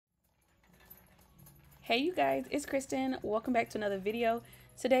Hey you guys, it's Kristen. Welcome back to another video.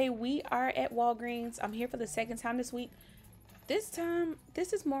 Today we are at Walgreens. I'm here for the second time this week. This time,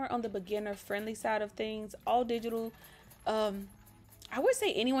 this is more on the beginner friendly side of things, all digital. I would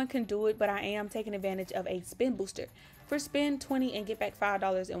say anyone can do it, but I am taking advantage of a spin booster. For spend 20 and get back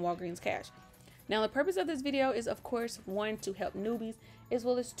 $5 in Walgreens cash. Now the purpose of this video is of course one, to help newbies, as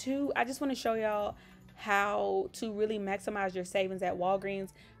well as two, I just want to show y'all how to really maximize your savings at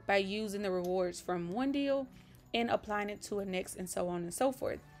Walgreens by using the rewards from one deal and applying it to a next, and so on and so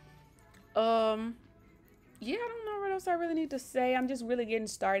forth. Yeah, I don't know what else I really need to say. I'm just really getting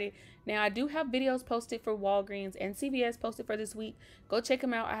started. Now I do have videos posted for Walgreens and CVS posted for this week. Go check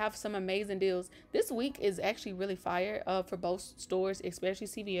them out. I have some amazing deals. This week is actually really fire for both stores, especially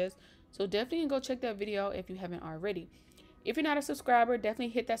CVS. So definitely go check that video if you haven't already. If you're not a subscriber, definitely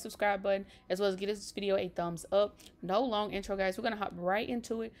hit that subscribe button, as well as give this video a thumbs up. No long intro, guys. We're going to hop right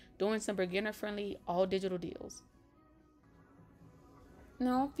into it, doing some beginner-friendly, all-digital deals.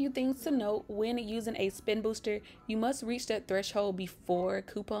 Now, a few things to note. When using a spin booster, you must reach that threshold before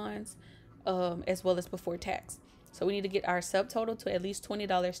coupons, as well as before tax. So we need to get our subtotal to at least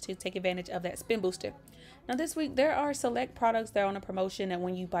 $20 to take advantage of that spin booster. Now this week, there are select products that are on a promotion that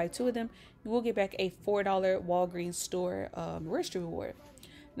when you buy 2 of them, you will get back a $4 Walgreens store registry reward.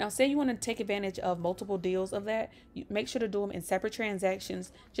 Now say you want to take advantage of multiple deals of that, you make sure to do them in separate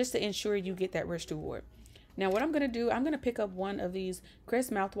transactions just to ensure you get that registry reward. Now what I'm going to do, I'm going to pick up one of these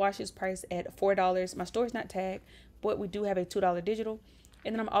Crest mouthwashes priced at $4. My store is not tagged, but we do have a $2 digital.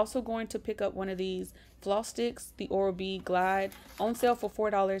 And then I'm also going to pick up one of these floss sticks, the Oral-B Glide, on sale for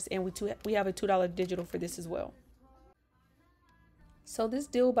 $4, and we have a $2 digital for this as well. So this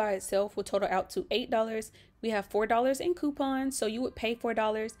deal by itself will total out to $8. We have $4 in coupons, so you would pay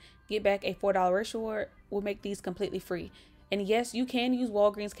 $4, get back a $4 rush reward. We'll make these completely free. And yes, you can use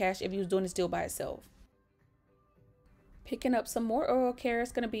Walgreens cash if you was doing this deal by itself. Picking up some more oral care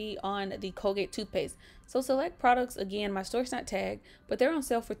is going to be on the Colgate toothpaste. So select products, again, my store's not tagged, but they're on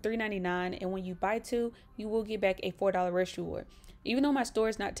sale for $3.99, and when you buy 2, you will get back a $4 rush reward. Even though my store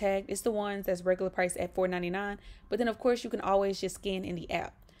is not tagged, it's the ones that's regular price at $4.99, but then of course you can always just scan in the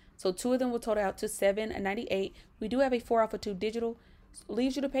app. So 2 of them will total out to $7.98. We do have a 4 off of 2 digital,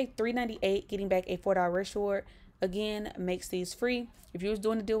 leaves you to pay $3.98, getting back a $4 rush reward. Again, makes these free. If you was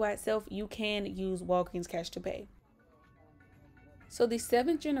doing the deal by itself, you can use Walgreens cash to pay. So the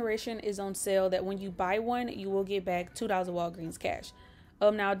 7th generation is on sale that when you buy one, you will get back $2 Walgreens cash.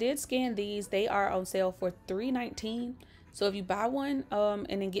 Now I did scan these. They are on sale for $3.19. So if you buy one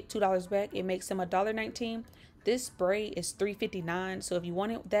and then get $2 back, it makes them $1.19. This spray is $3.59. So if you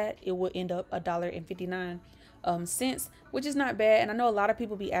wanted that, it will end up $1.59, which is not bad. And I know a lot of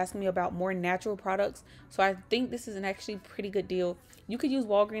people be asking me about more natural products. So I think this is an actually pretty good deal. You could use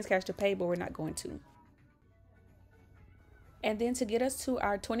Walgreens cash to pay, but we're not going to. And then to get us to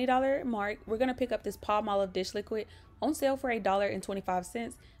our $20 mark, we're going to pick up this Palmolive dish liquid on sale for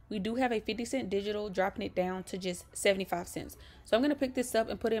 $1.25. We do have a 50-cent digital, dropping it down to just 75 cents. So I'm going to pick this up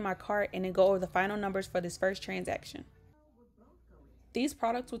and put it in my cart and then go over the final numbers for this first transaction. These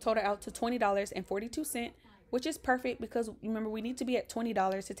products will total out to $20.42, which is perfect because remember we need to be at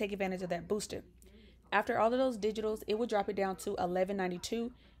 $20 to take advantage of that booster. After all of those digitals, it will drop it down to $11.92.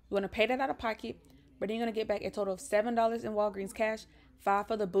 You want to pay that out of pocket, but then you're going to get back a total of $7 in Walgreens cash, 5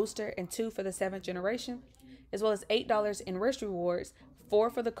 for the booster and 2 for the 7th generation, as well as $8 in registry rewards, 4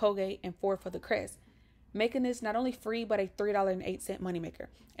 for the Colgate and 4 for the Crest, making this not only free but a $3.08 moneymaker.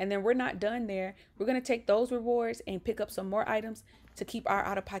 And then we're not done there. We're going to take those rewards and pick up some more items to keep our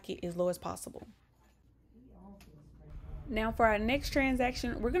out-of-pocket as low as possible. Now for our next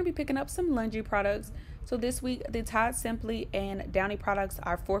transaction, we're going to be picking up some laundry products. So this week, the Tide Simply and Downy products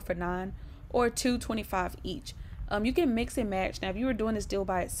are 4 for $9. Or $2.25 each. You can mix and match. Now if you were doing this deal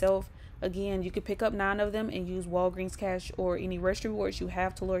by itself, again, you could pick up 9 of them and use Walgreens cash or any registry rewards you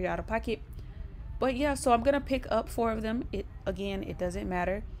have to lower your out of pocket. But yeah, so I'm gonna pick up 4 of them. It doesn't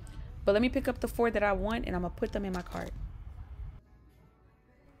matter, but let me pick up the 4 that I want and I'm gonna put them in my cart.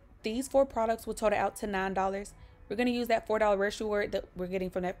 These 4 products will total out to $9. We're going to use that $4 registry reward that we're getting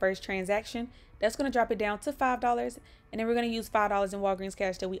from that first transaction. That's going to drop it down to $5. And then we're going to use $5 in Walgreens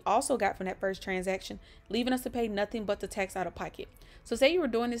cash that we also got from that first transaction, leaving us to pay nothing but the tax out of pocket. So say you were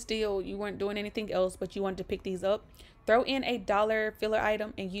doing this deal, you weren't doing anything else, but you wanted to pick these up, throw in a $1 filler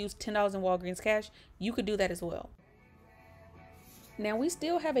item and use $10 in Walgreens cash. You could do that as well. Now we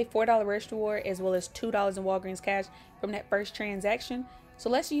still have a $4 registry reward as well as $2 in Walgreens cash from that first transaction. So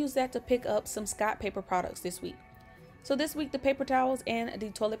let's use that to pick up some Scott paper products this week. So this week the paper towels and the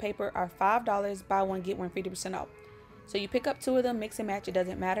toilet paper are $5, buy one get one 50% off. So you pick up 2 of them, mix and match, it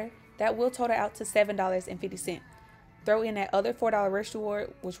doesn't matter. That will total out to $7.50. Throw in that other $4 rush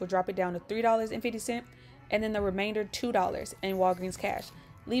reward, which will drop it down to $3.50, and then the remainder $2 in Walgreens cash,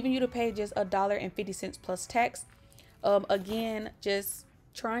 leaving you to pay just $1.50 plus tax. Again, just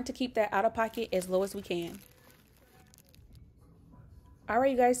trying to keep that out of pocket as low as we can.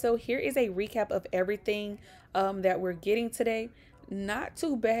 Alright, you guys, so here is a recap of everything that we're getting today. Not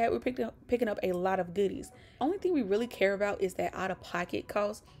too bad. We're picking up a lot of goodies. Only thing we really care about is that out of pocket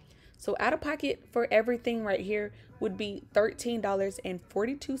cost. So out of pocket for everything right here would be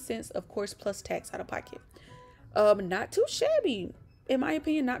 $13.42, of course, plus tax out of pocket. Not too shabby, in my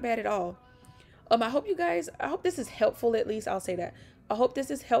opinion, not bad at all. I hope this is helpful. At least I'll say that. I hope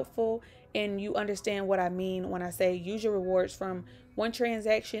this is helpful and you understand what I mean when I say use your rewards from one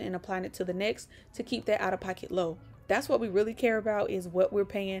transaction and applying it to the next to keep that out of pocket low. That's what we really care about, is what we're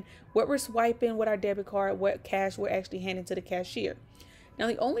paying, what we're swiping with our debit card, what cash we're actually handing to the cashier. Now,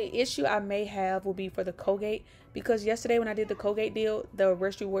 the only issue I may have will be for the Colgate, because yesterday when I did the Colgate deal, the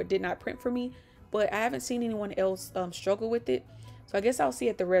rush reward did not print for me, but I haven't seen anyone else struggle with it. So I guess I'll see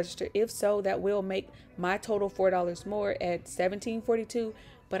at the register. If so, that will make my total $4 more at $17.42,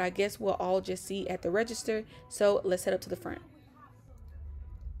 but I guess we'll all just see at the register. So let's head up to the front.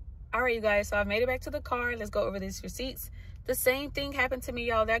 All right, you guys, so I've made it back to the car. Let's go over these receipts. The same thing happened to me,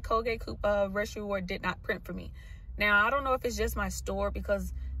 y'all. That Colgate rush reward did not print for me. Now, I don't know if it's just my store,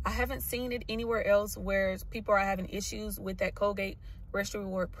 because I haven't seen it anywhere else where people are having issues with that Colgate rush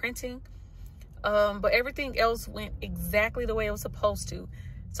reward printing. But everything else went exactly the way it was supposed to.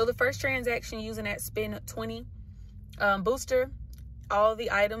 So the first transaction using that spin 20 booster, all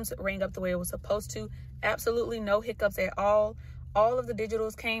the items rang up the way it was supposed to. Absolutely no hiccups at all. All of the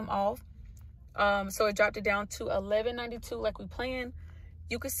digitals came off. So it dropped it down to $11.92 like we planned.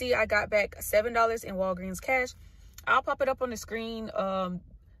 You can see I got back $7 in Walgreens cash. I'll pop it up on the screen,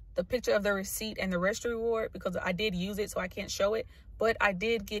 the picture of the receipt and the rush reward, because I did use it, so I can't show it. But I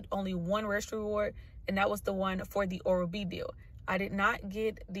did get only one rush reward, and that was the one for the Oral-B deal. I did not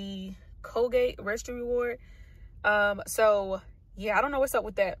get the Colgate rush reward. So yeah, I don't know what's up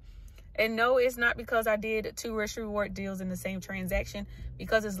with that. And no, it's not because I did 2 rush reward deals in the same transaction,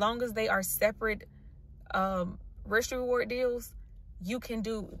 because as long as they are separate rush reward deals, you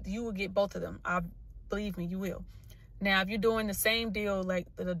will get both of them. Believe me, you will. Now, if you're doing the same deal, like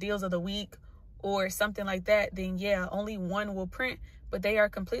the deals of the week or something like that, then yeah, only one will print, but they are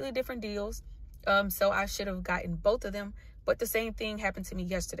completely different deals. So I should have gotten both of them, but the same thing happened to me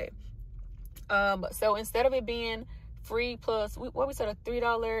yesterday. So instead of it being free plus what we said, a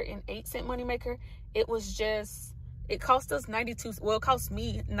 $3.08 moneymaker, it cost us 92. Well, it cost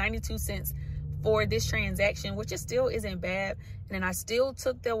me 92 cents for this transaction, which still isn't bad. And then I still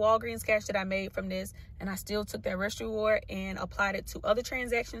took the Walgreens cash that I made from this, and I still took that rush reward and applied it to other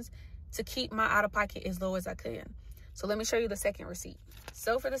transactions to keep my out of pocket as low as I could. So let me show you the second receipt.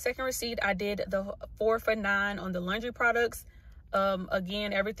 So for the second receipt, I did the 4 for $9 on the laundry products.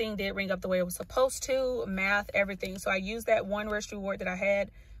 Again, everything did ring up the way it was supposed to, math, everything. So I used that one rush reward that I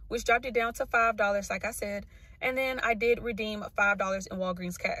had, which dropped it down to $5, like I said. And then I did redeem $5 in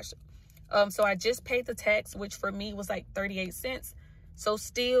Walgreens cash. So I just paid the tax, which for me was like 38 cents. So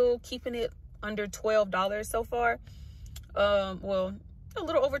still keeping it under $12 so far. Well, a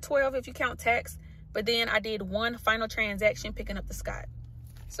little over 12 if you count tax. But then I did one final transaction picking up the Scott.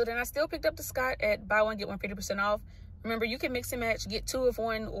 So then I still picked up the Scott at buy one, get one 50% off. Remember, you can mix and match, get 2 of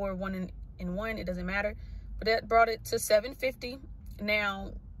one or 1 in 1. It doesn't matter. But that brought it to $7.50.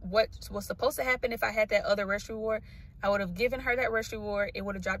 Now, what was supposed to happen if I had that other rush reward, I would have given her that rush reward. It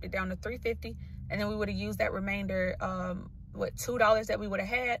would have dropped it down to $3.50. And then we would have used that remainder, $2 that we would have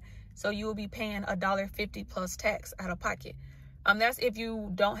had. So you will be paying $1.50 plus tax out of pocket. That's if you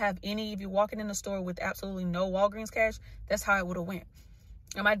don't have any, if you're walking in the store with absolutely no Walgreens cash, that's how it would have went.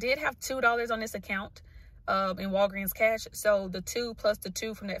 I did have $2 on this account in Walgreens cash. So the 2 plus the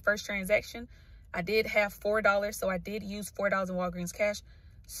 2 from that first transaction, I did have $4. So I did use $4 in Walgreens cash.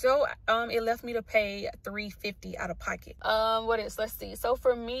 So it left me to pay $3.50 out of pocket. What is, let's see. So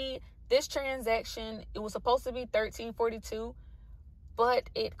for me, this transaction, it was supposed to be $13.42, but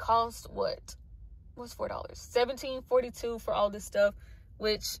it cost what's $4? $17.42 for all this stuff,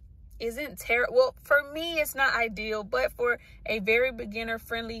 which isn't terrible. Well, for me, it's not ideal, but for a very beginner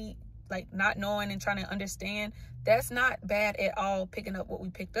friendly, like not knowing and trying to understand, that's not bad at all picking up what we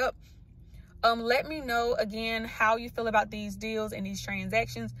picked up. Let me know again how you feel about these deals and these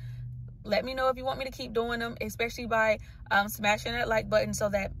transactions. Let me know if you want me to keep doing them, especially by smashing that like button so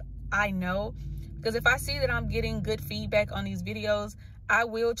that I know. Because if I see that I'm getting good feedback on these videos, I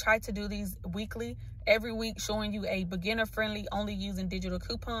will try to do these weekly. every week showing you a beginner friendly, only using digital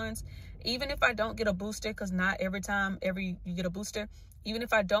coupons. Even if I don't get a booster, because not every time you get a booster, even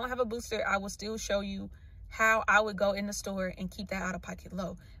if I don't have a booster, I will still show you how I would go in the store and keep that out of pocket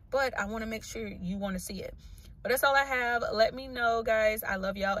low. But I want to make sure you want to see it. But that's all I have. Let me know, guys. I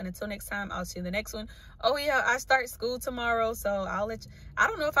love y'all, and until next time, I'll see you in the next one. Oh yeah, I start school tomorrow, so I'll let you, I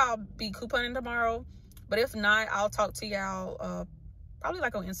don't know if I'll be couponing tomorrow, but if not, I'll talk to y'all probably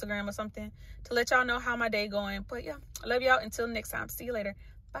like on Instagram or something to let y'all know how my day going. But yeah, I love y'all. Until next time, see you later.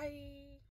 Bye.